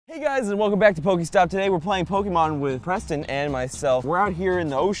Hey guys, and welcome back to PokeStop. Today we're playing Pokemon with Preston and myself. We're out here in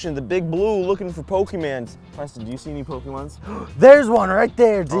the ocean, the big blue, looking for Pokemons. Preston, do you see any Pokemons? There's one right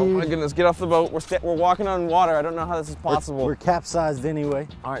there, dude. Oh my goodness, get off the boat. We're walking on water. I don't know how this is possible. We're capsized anyway.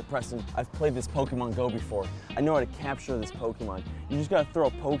 All right, Preston, I've played this Pokemon Go before. I know how to capture this Pokemon. You just gotta throw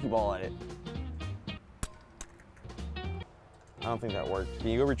a Pokeball at it. I don't think that worked.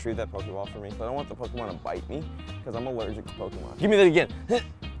 Can you go retrieve that Pokeball for me? I don't want the Pokemon to bite me, because I'm allergic to Pokemon. Give me that again.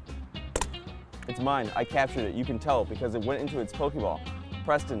 It's mine. I captured it. You can tell because it went into its Pokeball.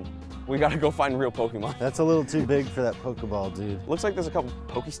 Preston, we gotta go find real Pokemon. That's a little too big for that Pokeball, dude. Looks like there's a couple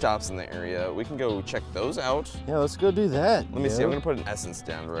Pokestops in the area. We can go check those out. Yeah, let's go do that. Let me see. I'm gonna put an essence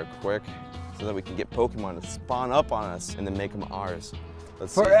down real quick so that we can get Pokemon to spawn up on us and then make them ours.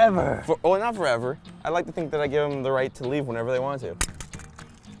 Let's see. Forever. Oh, not forever. I like to think that I give them the right to leave whenever they want to.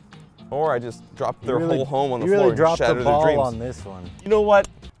 Or I just drop their whole home on the floor and shatter their dreams. You really dropped the ball on this one. You know what?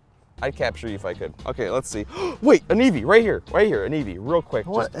 I'd capture you if I could. Okay, let's see. Wait, an Eevee, right here, an Eevee, real quick.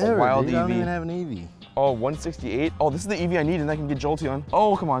 Whatever, just a wild dude, Eevee. I don't even have an Eevee. Oh, 168. Oh, this is the Eevee I need and I can get Jolteon.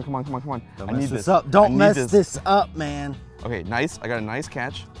 Oh, come on. Don't mess this up. Don't mess this up, man. Okay, nice. I got a nice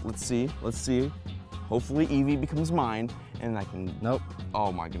catch. Let's see. Hopefully Eevee becomes mine and I can. Nope.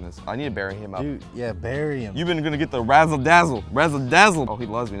 Oh my goodness. I need to bury him up. Dude, yeah, bury him. You've been gonna get the razzle dazzle. Oh, he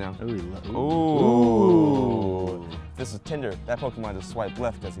loves me now. Ooh. This is Tinder. That Pokemon just swiped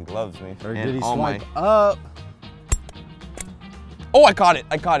left because he loves me. Or did he swipe up? Oh, I caught it.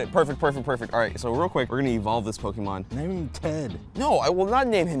 Perfect. All right, so real quick, we're gonna evolve this Pokemon. Name him Ted. No, I will not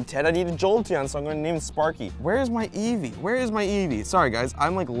name him Ted. I need a Jolteon, so I'm gonna name him Sparky. Where is my Eevee? Sorry guys,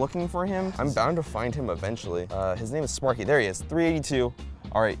 I'm like looking for him. I'm bound to find him eventually. His name is Sparky. There he is, 382.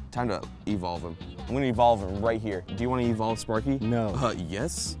 All right, time to evolve him. I'm gonna evolve him right here. Do you wanna evolve Sparky? No.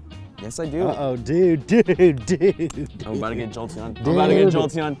 Yes. Yes, I do. Uh-oh, dude. I'm about to get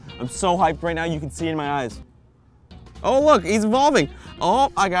Jolteon. I'm so hyped right now, you can see it in my eyes. Oh, look, he's evolving.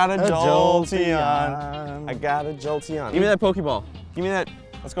 Oh, I got a Jolteon. I got a Jolteon. Give me that Pokeball. Give me that.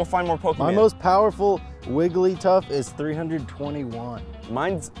 Let's go find more Pokemon. My most powerful Wigglytuff is 321.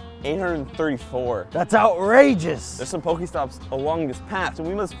 Mine's 834. That's outrageous. There's some Pokestops along this path, so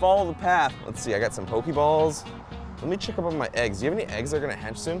we must follow the path. Let's see, I got some Pokeballs. Let me check up on my eggs. Do you have any eggs that are gonna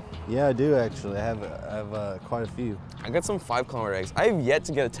hatch soon? Yeah, I do actually. I have quite a few. I got some 5-kilometer eggs. I have yet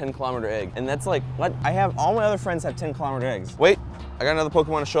to get a 10-kilometer egg, and that's like, what? All my other friends have 10-kilometer eggs. Wait, I got another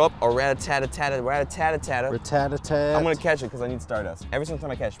Pokemon to show up. A Rattata-tata. Rattata-tat. I'm gonna catch it because I need Stardust. Every single time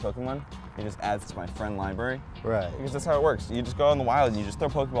I catch a Pokemon, it just adds to my friend library. Right. Because that's how it works. You just go out in the wild and you just throw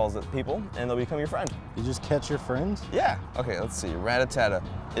Pokeballs at people, and they'll become your friend. You just catch your friends? Yeah. Okay, let's see. Rattata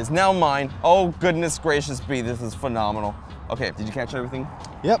is now mine. Oh, goodness gracious me, this is phenomenal. Okay, did you catch everything?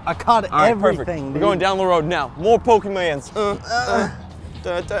 Yep, I caught everything, perfect. dude. We're going down the road now. More Pokemons.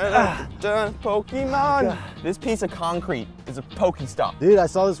 Pokemon. This piece of concrete is a Pokestop. Dude, I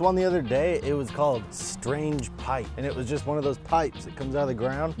saw this one the other day. It was called Strange Pipe. And it was just one of those pipes that comes out of the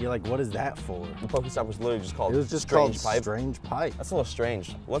ground. You're like, what is that for? The Pokestop was literally just called Strange Pipe. That's a little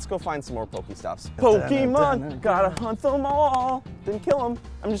strange. Let's go find some more Pokestops. Pokemon, gotta hunt them all. Then kill them.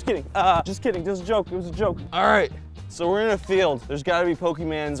 I'm just kidding. Just kidding. This was a joke. It was a joke. All right. So we're in a field. There's gotta be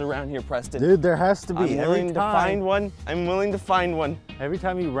Pokemons around here, Preston. Dude, there has to be. I'm willing to find one. I'm willing to find one. Every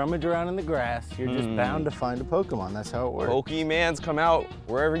time you rummage around in the grass, you're just bound to find a Pokemon. That's how it works. Pokemons, come out.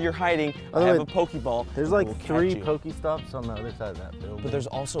 Wherever you're hiding, I have a Pokeball. There's like 3 Pokestops on the other side of that building. But there's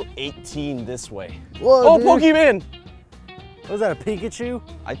also 18 this way. Whoa, dude. Pokemon! Was that a Pikachu?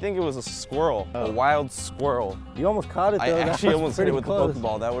 I think it was a squirrel, a wild squirrel. You almost caught it though. I actually almost hit it with close. the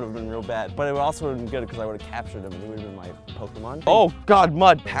Pokeball. That would have been real bad. But it also would have been good because I would have captured him and he would have been my Pokemon. Oh God,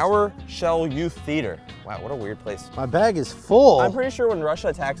 mud. Power Shell Youth Theater. Wow, what a weird place. My bag is full. I'm pretty sure when Russia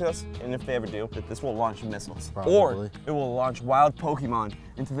attacks us, and if they ever do, that this will launch missiles. Probably. Or it will launch wild Pokemon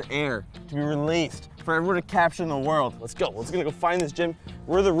into the air to be released for everyone to capture in the world. Let's go. Let's go find this gym.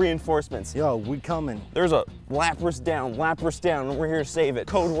 We're the reinforcements. Yo, we coming. There's a Lapras down, and we're here to save it.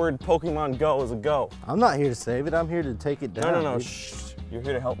 Code word Pokemon Go is a go. I'm not here to save it. I'm here to take it down. No. Shh. You're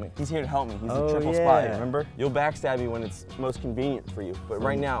here to help me. He's here to help me. He's a triple spy, remember? You'll backstab me when it's most convenient for you. But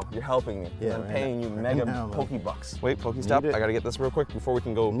right now, you're helping me. Yeah, I'm paying you mega Pokebucks. Wait, Pokestop, I gotta get this real quick before we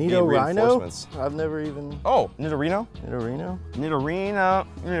can go be reinforcements. I've never even... Oh, Nidorino? Nidorino?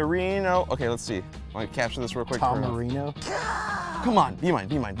 Okay, let's see. I'm gonna capture this real quick. Tomarino? Come on, be mine.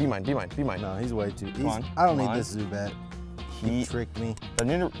 No, he's way too... on, I don't need this Zubat. He tricked me. The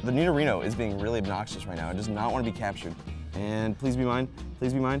Nidorino is being really obnoxious right now. It does not want to be captured. And please be mine.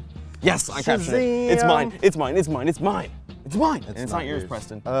 Yes, I captured it. It's mine. It's mine. And it's not yours,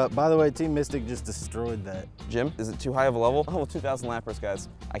 Preston. By the way, Team Mystic just destroyed that. Jim, is it too high of a level? Oh, 2,000 Lapras, guys.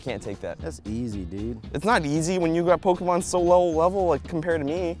 I can't take that. That's easy, dude. It's not easy when you got Pokemon so low level, like, compared to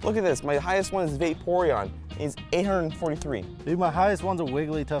me. Look at this. My highest one is Vaporeon. He's 843. Dude, my highest one's a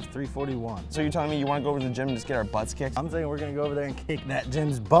Wigglytuff 341. So you're telling me you want to go over to the gym and just get our butts kicked? I'm saying we're gonna go over there and kick that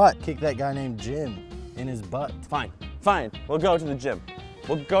Jim's butt. Kick that guy named Jim in his butt. Fine, fine. We'll go to the gym.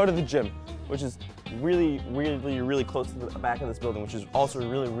 We'll go to the gym, which is really close to the back of this building, which is also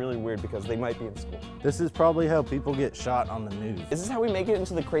really weird because they might be in school. This is probably how people get shot on the news. Is this how we make it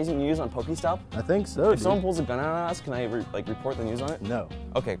into the crazy news on PokeStop? I think so, If someone pulls a gun out on us, can I report the news on it? No.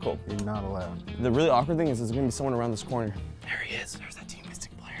 Okay, cool. You're not allowed. The really awkward thing is there's gonna be someone around this corner. There he is. There's that Team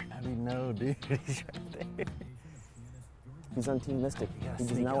Mystic player. How do you know, dude? He's right there. He's on Team Mystic. He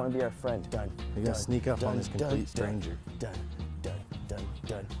does not want to be our friend. Done. You gotta sneak up on this complete stranger. Done.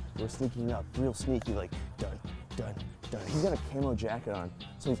 We're sneaking up, real sneaky, like done. He's got a camo jacket on,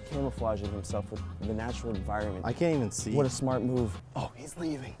 so he's camouflaging himself with the natural environment. I can't even see. What a smart move. Oh, he's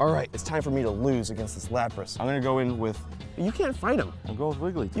leaving. All right, it's time for me to lose against this Lapras. I'm gonna go in with, you can't fight him. I'm going with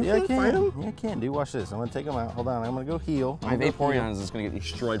Wiggly. You can't fight him? Yeah, I can, dude. Watch this. I'm gonna take him out. Hold on, I'm gonna go heal. My Vaporeon is just gonna get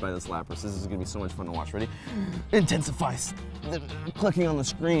destroyed by this Lapras. This is gonna be so much fun to watch. Ready? Intensifies. Clicking on the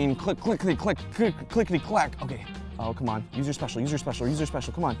screen. Click, clickety, click, clickety, clack. Okay. Oh, come on. Use your special.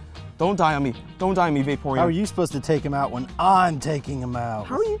 Come on. Don't die on me. Don't die on me, Vaporeon. How are you supposed to take him out when I'm taking him out?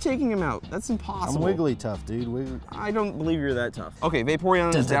 How are you taking him out? That's impossible. I'm Wigglytuff, dude. I don't believe you're that tough. Okay,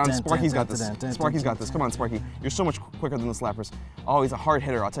 Vaporeon is down. Sparky's got this. Sparky's got this. Come on, Sparky. You're so much quicker than this Lapras. Oh, he's a hard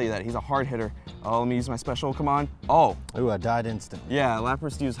hitter. I'll tell you that. He's a hard hitter. Oh, let me use my special. Come on. Oh. Ooh, I died instantly. Yeah,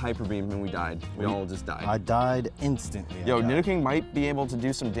 Lapras used Hyper Beam and we died. We all just died. I died instantly. Yo, Nidoking might be able to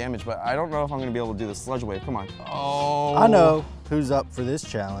do some damage, but I don't know if I'm gonna be able to do the Sludge Wave. Come on. Oh. I know who's up for this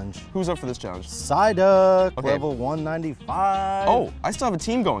challenge. Who's up for this challenge? Psyduck, okay. Level 195. Oh, I still have a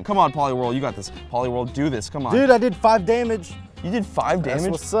team going. Come on, Poliwhirl, you got this. Poliwhirl, do this, come on. Dude, I did 5 damage. You did 5 damage?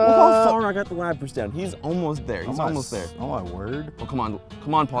 That's what's Look up. how far I got the Lapras down. He's almost there. He's almost there. Oh my word. Oh, come on,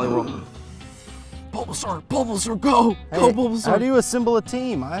 Poliwhirl. Bulbasaur, go! Hey, go, Bulbasaur! How do you assemble a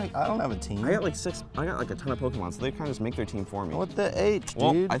team? I don't have a team. I got like a ton of Pokemon, so they kind of just make their team for me. What the H, dude?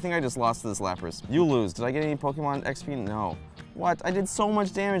 Well, I think I just lost to this Lapras. You lose. Did I get any Pokemon XP? No. What? I did so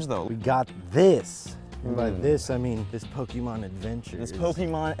much damage though. We got this. And by this, I mean this Pokemon adventure. This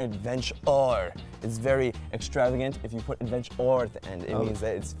Pokemon adventure. It's very extravagant. If you put adventure at the end, it means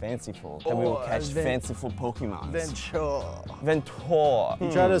that it's fanciful. That we will catch fanciful Pokemon. Venture.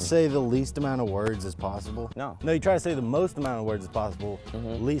 You try to say the least amount of words as possible. No. No, you try to say the most amount of words as possible,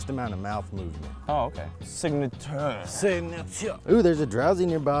 least amount of mouth movement. Oh, okay. Signature. Ooh, there's a Drowsy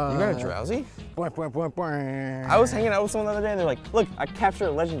nearby. You got a Drowsy? I I was hanging out with someone the other day and they're like, look, I captured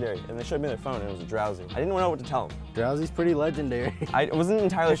a legendary. And they showed me their phone and it was a Drowsy. I didn't know what to tell them. Drowsy's pretty legendary. I wasn't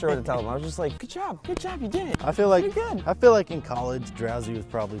entirely sure what to tell them. I was just like, good job, you did it. I feel like good. I feel like in college, Drowsy was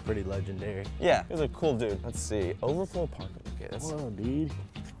probably pretty legendary. Yeah, he was a cool dude. Let's see, Overflow Park. Okay, that's. Whoa, dude.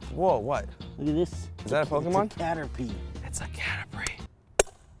 Whoa, what? Look at this. Is that a Pokemon? It's a Caterpie. It's a Caterpie.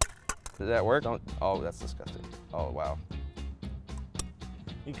 Did that work? Oh, that's disgusting. Oh, wow.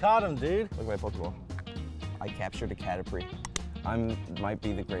 You caught him, dude. Look at my Pokeball. I captured a Caterpie. Might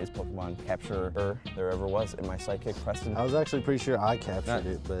be the greatest Pokemon capturer there ever was in my sidekick, Preston. I was actually pretty sure I captured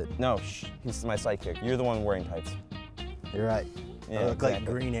it, but... No, he's my sidekick. You're the one wearing tights. You're right. Yeah, I look like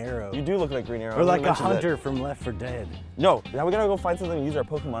Green Arrow. You do look like Green Arrow. Or like a hunter from Left 4 Dead. No, now we gotta go find something to use our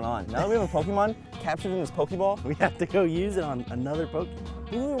Pokemon on. Now that we have a Pokemon captured in this Pokeball, we have to go use it on another Pokemon.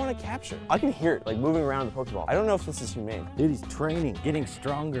 Who do we want to capture? I can hear it, like moving around the Pokeball. I don't know if this is humane. Dude, he's training, getting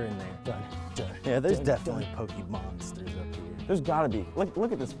stronger in there. Yeah, there's definitely Pokemonsters up here. There's gotta be.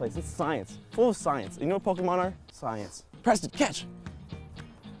 Look at this place. It's science. Full of science. You know what Pokemon are? Science. Preston, catch!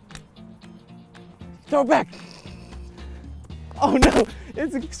 Throw it back! Oh no!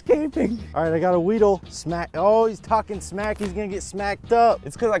 It's escaping! Alright, I got a Weedle. Smack. Oh, he's talking smack. He's gonna get smacked up.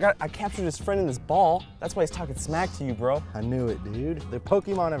 It's because I captured his friend in this ball. That's why he's talking smack to you, bro. I knew it, dude. The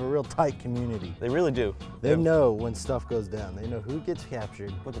Pokemon have a real tight community. They really do. They know when stuff goes down. They know who gets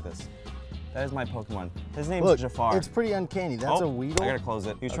captured. Look at this. That is my Pokemon. His name's Jafar. It's pretty uncanny. That's a Weedle. I gotta close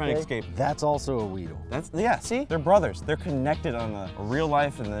it. He was trying to escape. That's also a Weedle. Yeah, see? They're brothers. They're connected on a real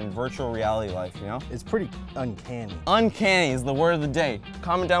life and then virtual reality life, you know? It's pretty uncanny. Uncanny is the word of the day.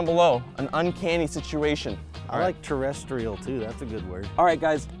 Comment down below, an uncanny situation. I like terrestrial too, that's a good word. All right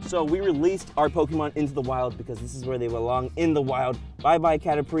guys, so we released our Pokemon into the wild because this is where they belong, in the wild. Bye-bye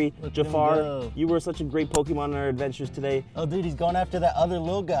Caterpie. Jafar, you were such a great Pokemon in our adventures today. Oh dude, he's going after that other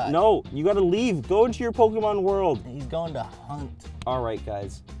little guy. No, you gotta leave. Go into your Pokemon world. He's going to hunt. All right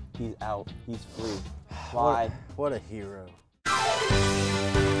guys, He's out. He's free. Fly. What a hero.